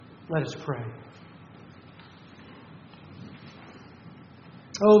Let us pray.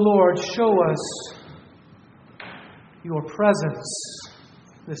 O Lord, show us your presence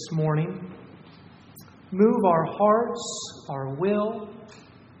this morning. Move our hearts, our will,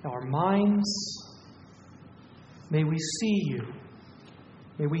 our minds. May we see you.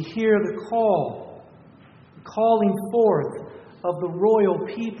 May we hear the calling forth of the royal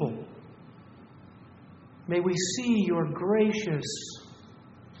people. May we see your gracious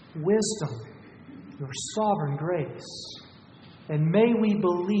wisdom, your sovereign grace. And may we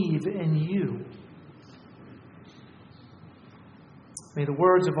believe in you. May the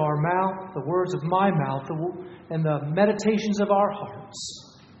words of our mouth, the words of my mouth, and the meditations of our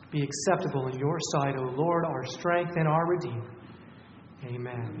hearts be acceptable in your sight, O Lord, our strength and our Redeemer.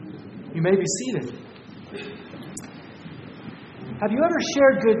 Amen. You may be seated. Have you ever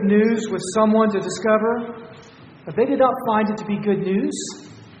shared good news with someone to discover that they did not find it to be good news?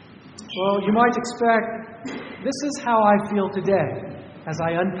 Well, you might expect this is how I feel today as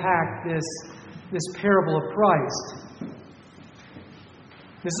I unpack this parable of Christ.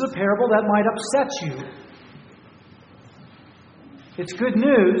 This is a parable that might upset you. It's good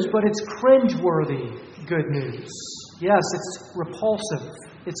news, but it's cringeworthy good news. Yes, it's repulsive.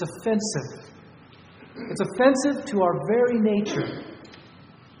 It's offensive. It's offensive to our very nature.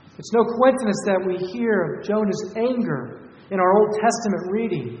 It's no coincidence that we hear of Jonah's anger in our Old Testament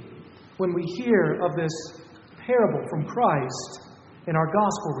reading when we hear of this parable from Christ in our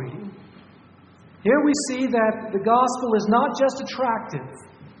gospel reading. Here we see that the gospel is not just attractive.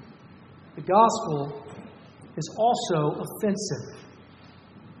 The gospel is also offensive.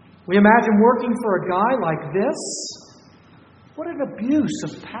 We imagine working for a guy like this. What an abuse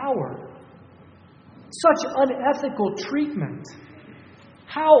of power. Such unethical treatment.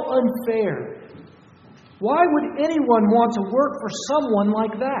 How unfair. Why would anyone want to work for someone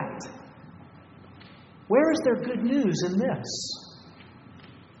like that? Where is there good news in this?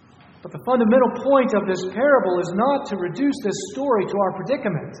 But the fundamental point of this parable is not to reduce this story to our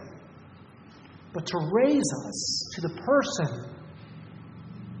predicament, but to raise us to the person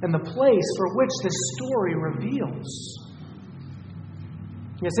and the place for which this story reveals.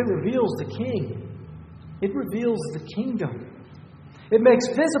 Yes, it reveals the King. It reveals the kingdom. It makes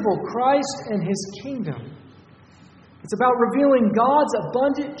visible Christ and His kingdom. It's about revealing God's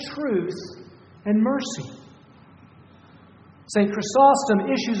abundant truth and mercy. St.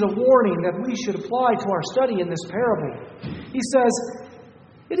 Chrysostom issues a warning that we should apply to our study in this parable. He says,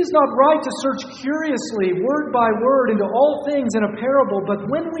 "It is not right to search curiously, word by word, into all things in a parable, but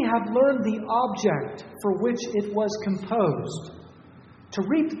when we have learned the object for which it was composed, to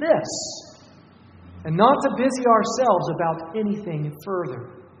reap this, and not to busy ourselves about anything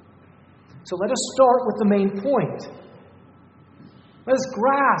further." So let us start with the main point. Let us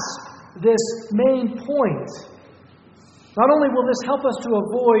grasp this main point. Not only will this help us to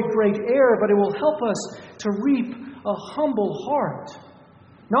avoid great error, but it will help us to reap a humble heart.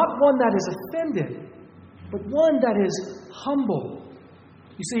 Not one that is offended, but one that is humble.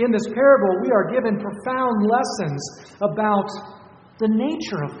 You see, in this parable, we are given profound lessons about the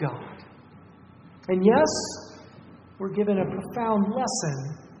nature of God. And yes, we're given a profound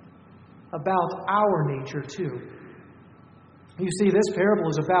lesson about our nature too. You see, this parable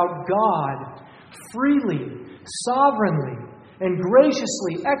is about God freely, sovereignly, and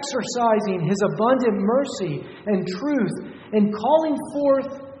graciously exercising His abundant mercy and truth and calling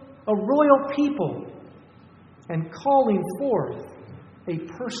forth a royal people and calling forth a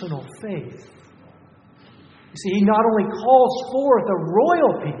personal faith. You see, He not only calls forth a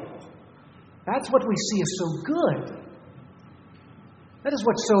royal people, that's what we see is so good. That is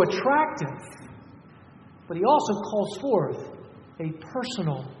what's so attractive. But He also calls forth a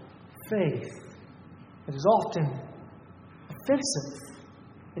personal faith that is often offensive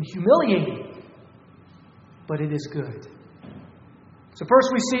and humiliating, but it is good. So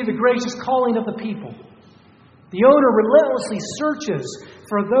first we see the gracious calling of the people. The owner relentlessly searches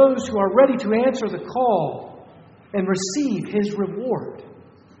for those who are ready to answer the call and receive his reward.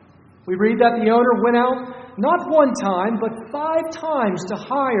 We read that the owner went out not one time, but 5 times to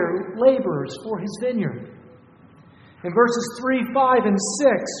hire laborers for his vineyard. In verses 3, 5, and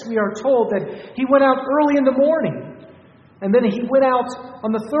 6, we are told that he went out early in the morning, and then he went out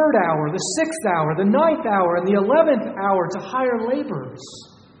on the 3rd hour, the 6th hour, the 9th hour, and the 11th hour to hire laborers.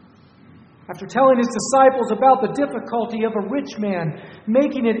 After telling his disciples about the difficulty of a rich man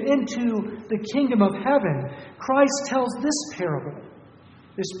making it into the kingdom of heaven, Christ tells this parable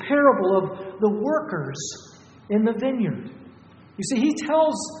of the workers in the vineyard. You see, he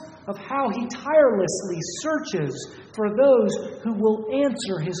tells of how He tirelessly searches for those who will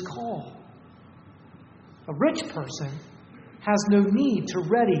answer His call. A rich person has no need to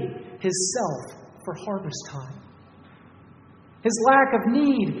ready himself for harvest time. His lack of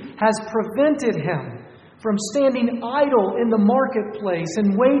need has prevented him from standing idle in the marketplace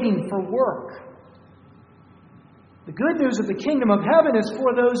and waiting for work. The good news of the kingdom of heaven is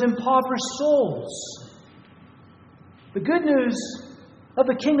for those impoverished souls. The good news of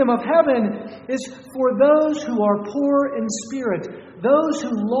the kingdom of heaven is for those who are poor in spirit, those who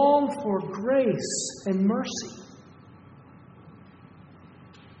long for grace and mercy.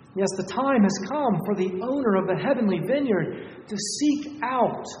 Yes, the time has come for the owner of the heavenly vineyard to seek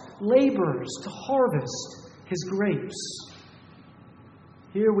out laborers to harvest His grapes.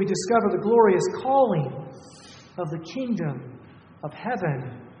 Here we discover the glorious calling of the kingdom of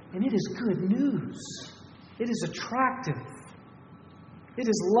heaven, and it is good news. It is attractive. It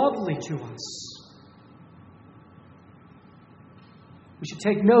is lovely to us. We should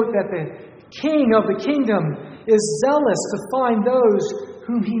take note that the King of the kingdom is zealous to find those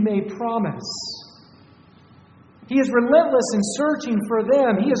whom He may promise. He is relentless in searching for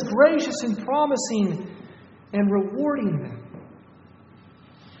them. He is gracious in promising and rewarding them.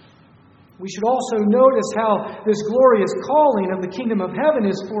 We should also notice how this glorious calling of the kingdom of heaven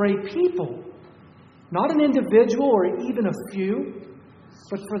is for a people, not an individual or even a few,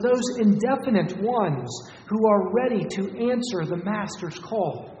 but for those indefinite ones who are ready to answer the Master's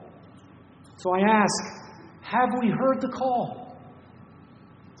call. So I ask, have we heard the call?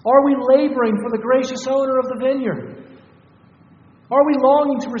 Are we laboring for the gracious owner of the vineyard? Are we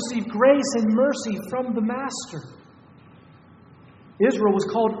longing to receive grace and mercy from the Master? Israel was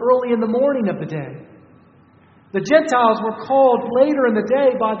called early in the morning of the day. The Gentiles were called later in the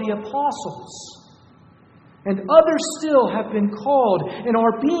day by the apostles. And others still have been called and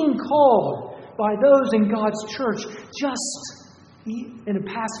are being called by those in God's church just in the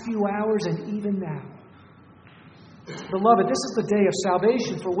past few hours and even now. Beloved, this is the day of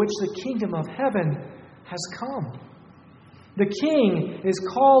salvation for which the kingdom of heaven has come. The King is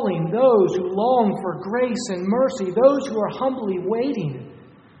calling those who long for grace and mercy, those who are humbly waiting,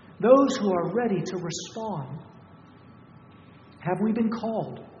 those who are ready to respond. Have we been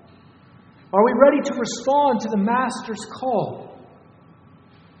called? Are we ready to respond to the Master's call?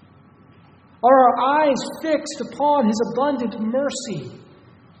 Are our eyes fixed upon His abundant mercy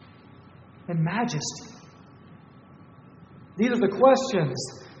and majesty? These are the questions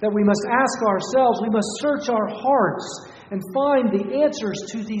that we must ask ourselves. We must search our hearts and find the answers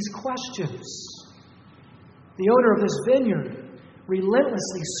to these questions. The owner of this vineyard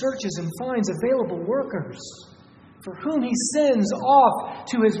relentlessly searches and finds available workers for whom He sends off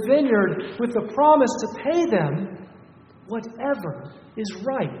to His vineyard with the promise to pay them whatever is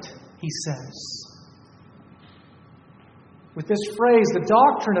right, He says. With this phrase, the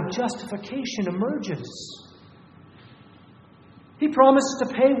doctrine of justification emerges. He promises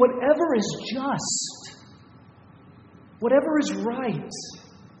to pay whatever is just, whatever is right.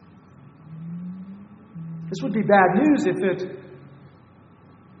 This would be bad news if it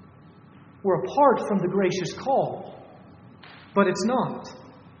were apart from the gracious call, but it's not.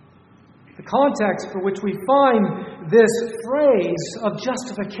 The context for which we find this phrase of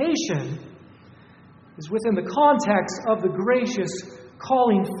justification is within the context of the gracious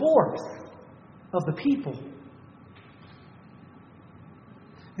calling forth of the people.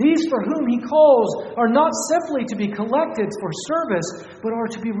 These for whom He calls are not simply to be collected for service, but are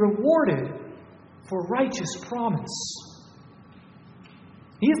to be rewarded for righteous promise.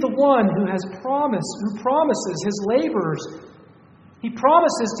 He is the one who promises His laborers. He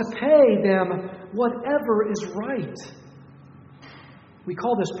promises to pay them whatever is right. We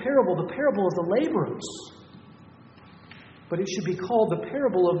call this parable the parable of the laborers, but it should be called the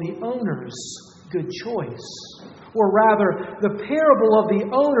parable of the owner's good choice. Or rather, the parable of the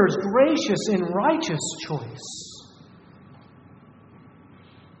owner's gracious and righteous choice.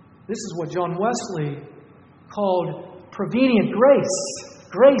 This is what John Wesley called prevenient grace,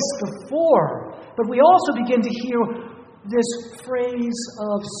 grace before. But we also begin to hear this phrase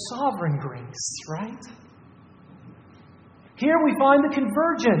of sovereign grace, right? Here we find the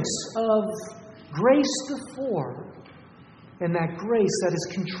convergence of grace before and that grace that is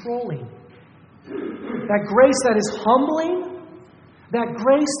controlling. That grace that is humbling, that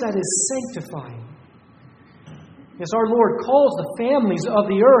grace that is sanctifying. As our Lord calls the families of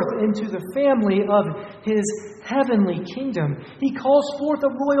the earth into the family of His heavenly kingdom, He calls forth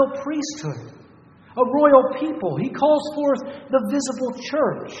a royal priesthood, a royal people. He calls forth the visible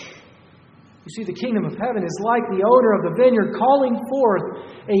church. You see, the kingdom of heaven is like the owner of the vineyard calling forth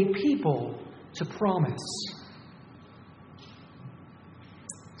a people to promise.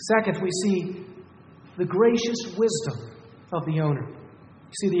 Second, we see the gracious wisdom of the owner.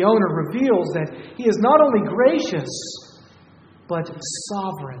 You see, the owner reveals that he is not only gracious, but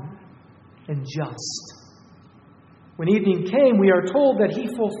sovereign and just. When evening came, we are told that he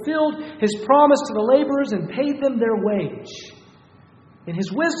fulfilled his promise to the laborers and paid them their wage. In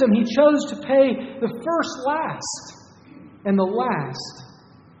his wisdom, he chose to pay the first last and the last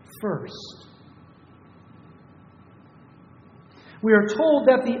first. We are told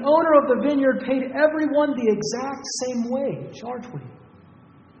that the owner of the vineyard paid everyone the exact same wage, aren't we?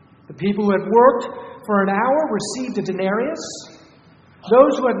 The people who had worked for an hour received a denarius.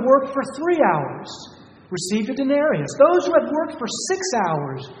 Those who had worked for 3 hours received a denarius. Those who had worked for 6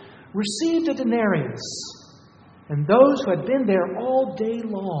 hours received a denarius. And those who had been there all day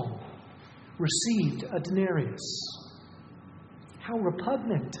long received a denarius. How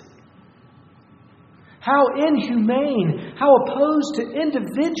repugnant. How inhumane. How opposed to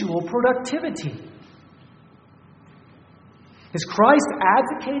individual productivity. Is Christ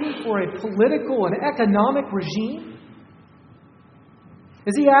advocating for a political and economic regime?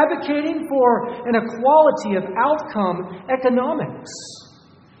 Is he advocating for an equality of outcome economics?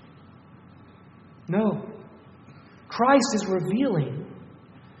 No. Christ is revealing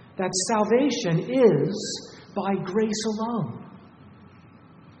that salvation is by grace alone.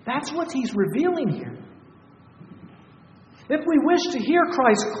 That's what he's revealing here. If we wish to hear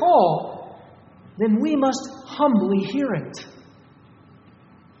Christ's call, then we must humbly hear it.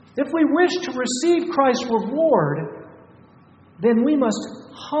 If we wish to receive Christ's reward, then we must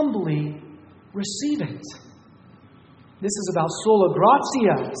humbly receive it. This is about sola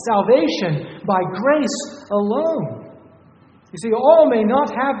gratia, salvation by grace alone. You see, all may not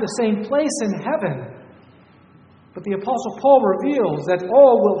have the same place in heaven, but the Apostle Paul reveals that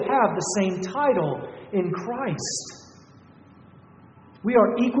all will have the same title in Christ. We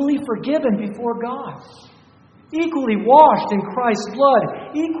are equally forgiven before God, equally washed in Christ's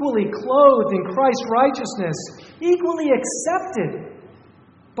blood, equally clothed in Christ's righteousness, equally accepted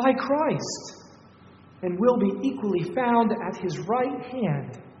by Christ, and will be equally found at his right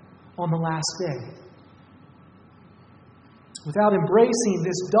hand on the last day. Without embracing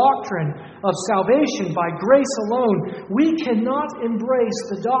this doctrine of salvation by grace alone, we cannot embrace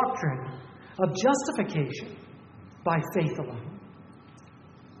the doctrine of justification by faith alone.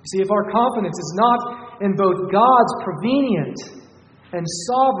 You see, if our confidence is not in both God's prevenient and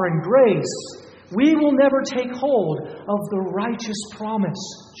sovereign grace, we will never take hold of the righteous promise,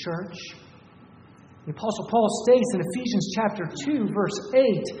 church. The Apostle Paul states in Ephesians chapter 2, verse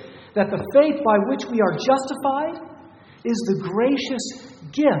 8, that the faith by which we are justified is the gracious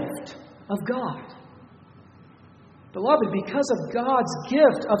gift of God. Beloved, because of God's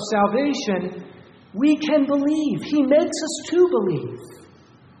gift of salvation, we can believe. He makes us to believe.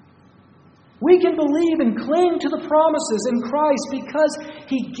 We can believe and cling to the promises in Christ because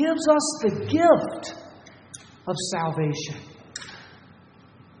He gives us the gift of salvation.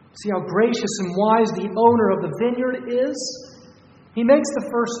 See how gracious and wise the owner of the vineyard is? He makes the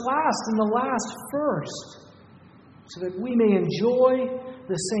first last and the last first, so that we may enjoy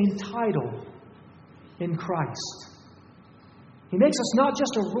the same title in Christ. He makes us not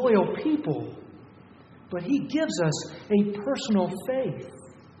just a royal people, but He gives us a personal faith.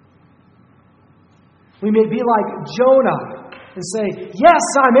 We may be like Jonah and say, yes,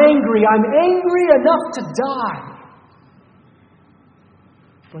 I'm angry enough to die.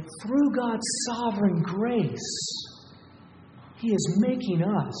 But through God's sovereign grace, He is making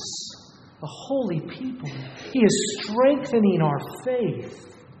us a holy people. He is strengthening our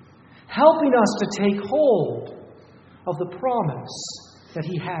faith, helping us to take hold of the promise that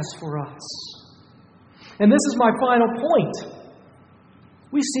He has for us. And this is my final point.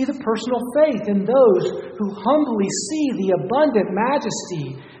 We see the personal faith in those who humbly see the abundant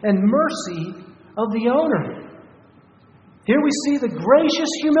majesty and mercy of the owner. Here we see the gracious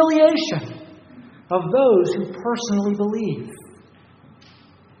humiliation of those who personally believe.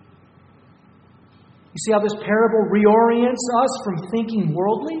 You see how this parable reorients us from thinking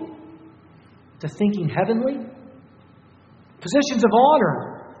worldly to thinking heavenly? Positions of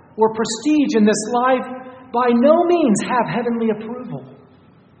honor or prestige in this life by no means have heavenly approval.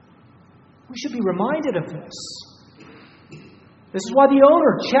 We should be reminded of this. This is why the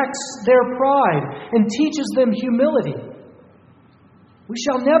owner checks their pride and teaches them humility. We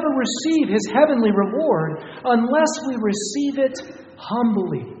shall never receive His heavenly reward unless we receive it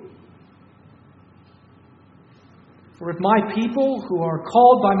humbly. For if my people who are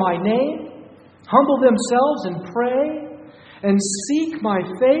called by my name humble themselves and pray, and seek my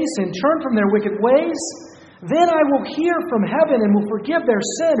face and turn from their wicked ways, then I will hear from heaven and will forgive their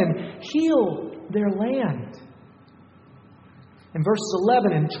sin and heal their land. In verses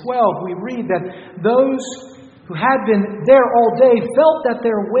 11 and 12, we read that those who had been there all day felt that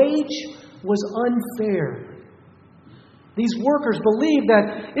their wage was unfair. These workers believed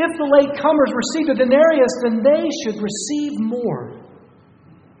that if the latecomers received a denarius, then they should receive more.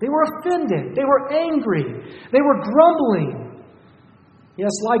 They were offended. They were angry. They were grumbling.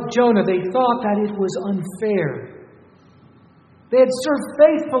 Yes, like Jonah, they thought that it was unfair. They had served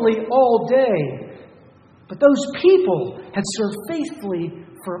faithfully all day, but those people had served faithfully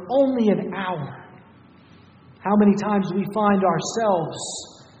for only an hour. How many times do we find ourselves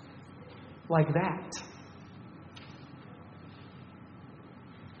like that?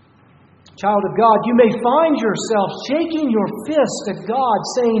 Child of God, you may find yourself shaking your fist at God,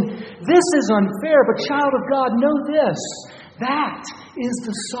 saying, "This is unfair," but child of God, know this. That is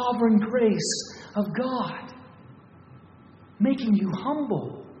the sovereign grace of God, making you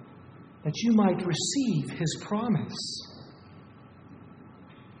humble that you might receive His promise.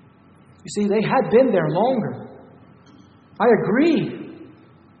 You see, they had been there longer. I agree.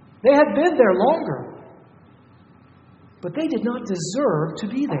 They had been there longer. But they did not deserve to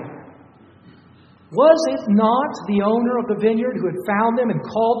be there. Was it not the owner of the vineyard who had found them and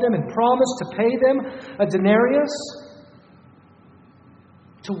called them and promised to pay them a denarius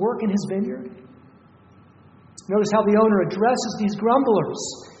to work in his vineyard? Notice how the owner addresses these grumblers.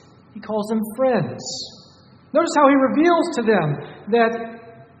 He calls them friends. Notice how he reveals to them that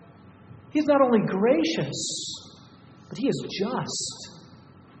he's not only gracious, but he is just.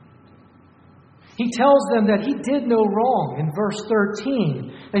 He tells them that he did no wrong in verse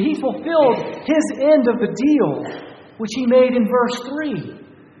 13, that he fulfilled his end of the deal, which he made in verse 3.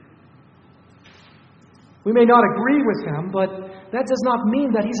 We may not agree with him, but that does not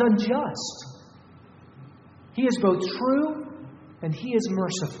mean that he's unjust. He is both true and he is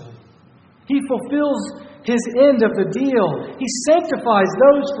merciful. He fulfills his end of the deal. He sanctifies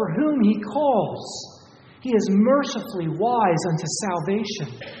those for whom he calls. He is mercifully wise unto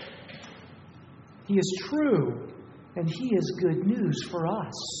salvation. He is true, and He is good news for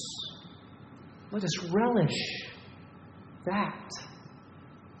us. Let us relish that.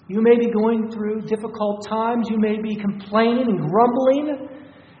 You may be going through difficult times. You may be complaining and grumbling.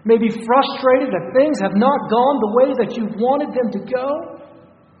 You may be frustrated that things have not gone the way that you wanted them to go.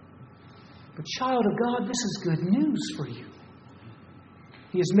 But child of God, this is good news for you.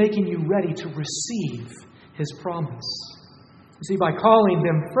 He is making you ready to receive His promise. You see, by calling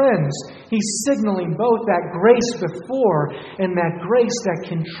them friends, He's signaling both that grace before and that grace that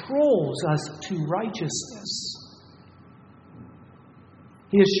controls us to righteousness.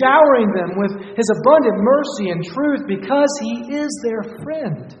 He is showering them with His abundant mercy and truth because He is their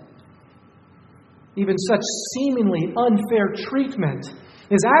friend. Even such seemingly unfair treatment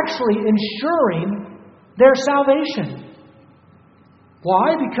is actually ensuring their salvation.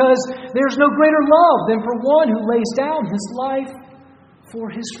 Why? Because there's no greater love than for one who lays down his life for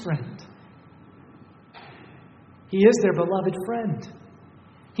his friend. He is their beloved friend.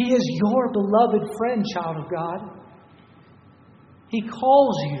 He is your beloved friend, child of God. He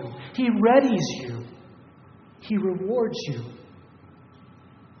calls you. He readies you. He rewards you.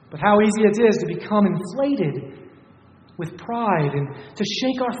 But how easy it is to become inflated with pride and to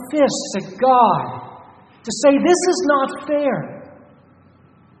shake our fists at God, to say, "This is not fair."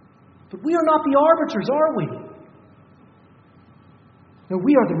 But we are not the arbiters, are we? No,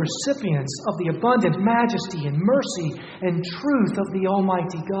 we are the recipients of the abundant majesty and mercy and truth of the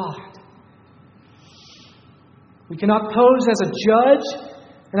Almighty God. We cannot pose as a judge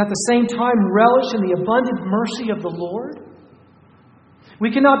and at the same time relish in the abundant mercy of the Lord.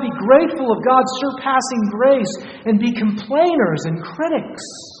 We cannot be grateful of God's surpassing grace and be complainers and critics.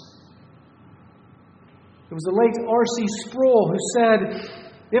 It was the late R.C. Sproul who said,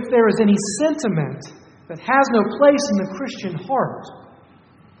 "If there is any sentiment that has no place in the Christian heart,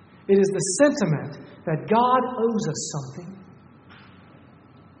 it is the sentiment that God owes us something."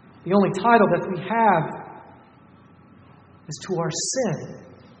 The only title that we have is to our sin.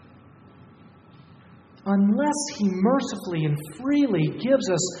 Unless He mercifully and freely gives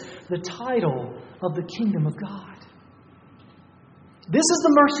us the title of the kingdom of God. This is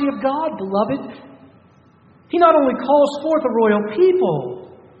the mercy of God, beloved. He not only calls forth a royal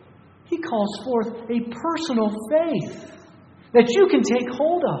people, He calls forth a personal faith that you can take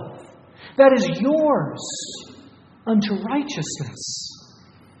hold of, that is yours unto righteousness.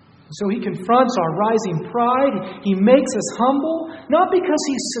 So He confronts our rising pride. He makes us humble, not because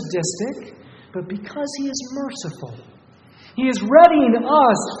He's sadistic, but because He is merciful. He is readying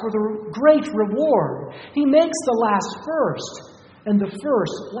us for the great reward. He makes the last first and the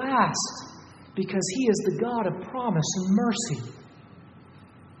first last, because He is the God of promise and mercy.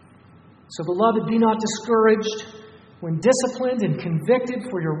 So, beloved, be not discouraged when disciplined and convicted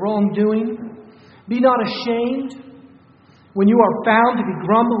for your wrongdoing. Be not ashamed when you are found to be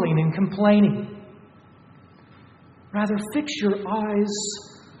grumbling and complaining. Rather, fix your eyes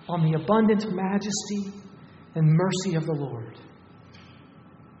on the abundant majesty and mercy of the Lord.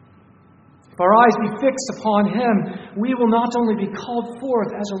 If our eyes be fixed upon Him, we will not only be called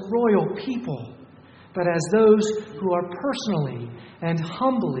forth as a royal people, but as those who are personally and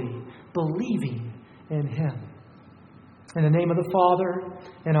humbly believing in Him. In the name of the Father,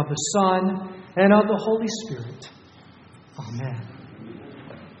 and of the Son, and of the Holy Spirit. Amen.